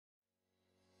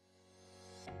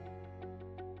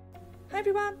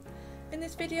everyone! In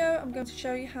this video I'm going to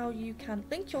show you how you can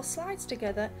link your slides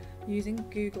together using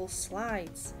Google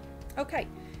Slides. Okay,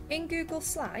 in Google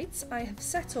Slides I have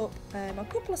set up a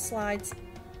couple of slides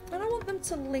and I want them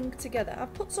to link together.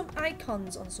 I've put some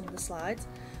icons on some of the slides,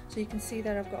 so you can see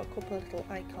there I've got a couple of little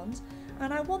icons,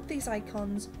 and I want these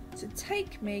icons to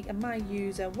take me and my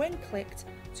user, when clicked,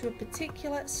 to a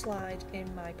particular slide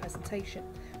in my presentation.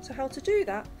 So how to do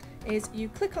that is you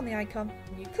click on the icon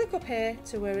and you click up here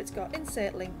to where it's got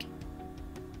insert link,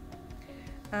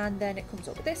 and then it comes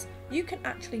up with this. You can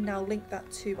actually now link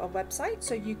that to a website,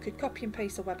 so you could copy and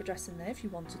paste a web address in there if you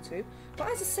wanted to, but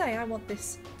as I say, I want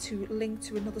this to link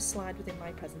to another slide within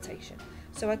my presentation.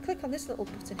 So I click on this little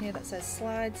button here that says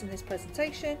slides in this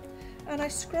presentation, and I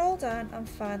scroll down and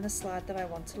find the slide that I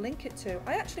want to link it to.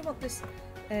 I actually want this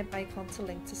icon to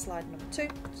link to slide number 2,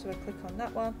 so I click on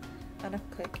that one and I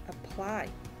click apply.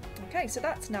 Okay, so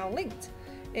that's now linked.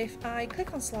 If I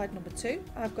click on slide number 2,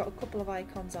 I've got a couple of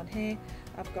icons on here.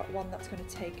 I've got one that's going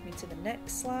to take me to the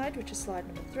next slide, which is slide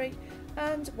number 3,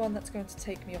 and one that's going to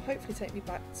take me, or hopefully take me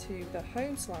back to the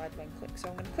home slide when clicked. So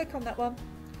I'm going to click on that one,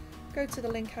 go to the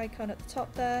link icon at the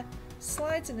top there,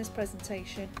 slides in this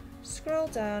presentation, scroll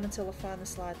down until I find the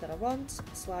slide that I want,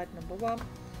 slide number 1,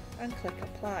 and click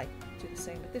apply. Do the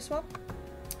same with this one.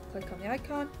 Click on the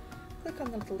icon, click on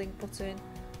the little link button,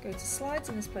 go to slides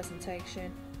in this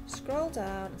presentation, scroll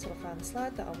down until I find the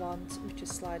slide that I want, which is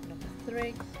slide number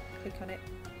 3, click on it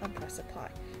and press apply.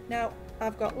 Now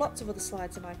I've got lots of other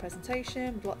slides in my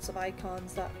presentation with lots of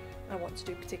icons that I want to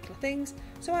do particular things,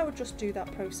 so I would just do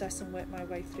that process and work my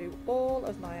way through all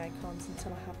of my icons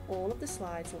until I have all of the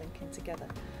slides linking together,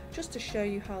 just to show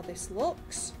you how this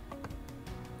looks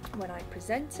when I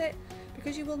present it,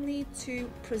 because you will need to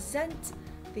present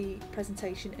the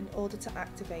presentation in order to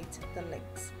activate the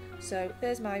links. So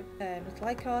there's my little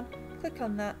icon, click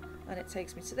on that and it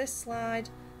takes me to this slide.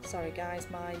 Sorry guys,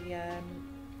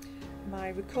 my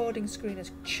recording screen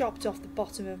has chopped off the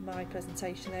bottom of my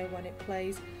presentation there when it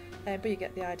plays, but you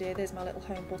get the idea. There's my little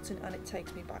home button and it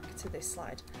takes me back to this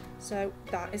slide. So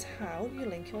that is how you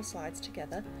link your slides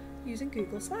together using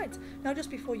Google Slides. Now just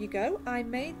before you go, I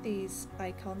made these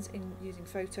icons using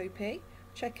Photopea.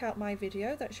 Check out my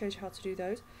video that shows you how to do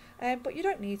those, but you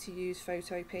don't need to use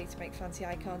Photopea to make fancy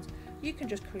icons. You can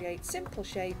just create simple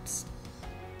shapes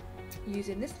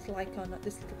using this little icon,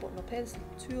 this little button up here, this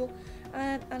little tool,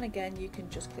 and again you can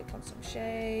just click on some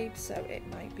shapes. So it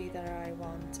might be that I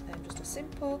want just a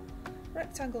simple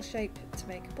rectangle shape to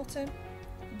make a button.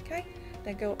 Okay,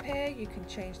 then go up here, you can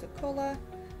change the colour.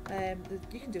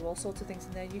 You can do all sorts of things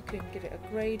in there. You can give it a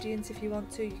gradient if you want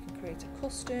to. You can create a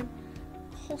custom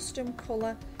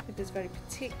colour if there's a very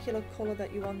particular colour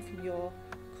that you want from your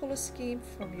colour scheme,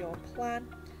 from your plan.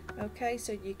 Okay,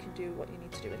 so you can do what you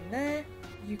need to do in there.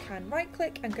 You can right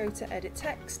click and go to edit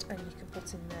text, and you can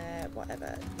put in there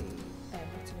whatever the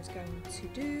button is going to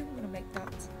do. I'm going to make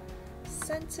that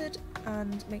centered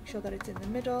and make sure that it's in the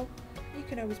middle. You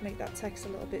can always make that text a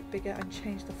little bit bigger and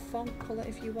change the font colour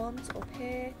if you want up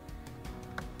here.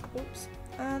 Oops.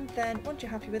 And then once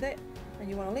you're happy with it and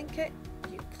you want to link it,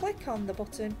 you click on the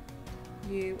button,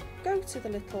 you go to the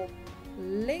little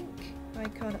link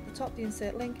icon at the top, the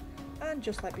insert link, and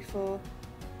just like before,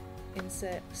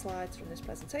 insert slides from this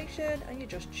presentation, and you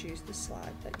just choose the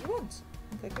slide that you want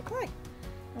and click apply.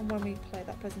 And when we play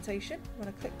that presentation, when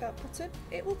I click that button,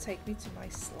 it will take me to my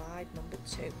slide number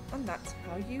 2, and that's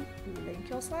how you link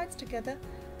your slides together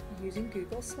using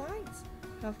Google Slides.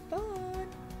 Have fun!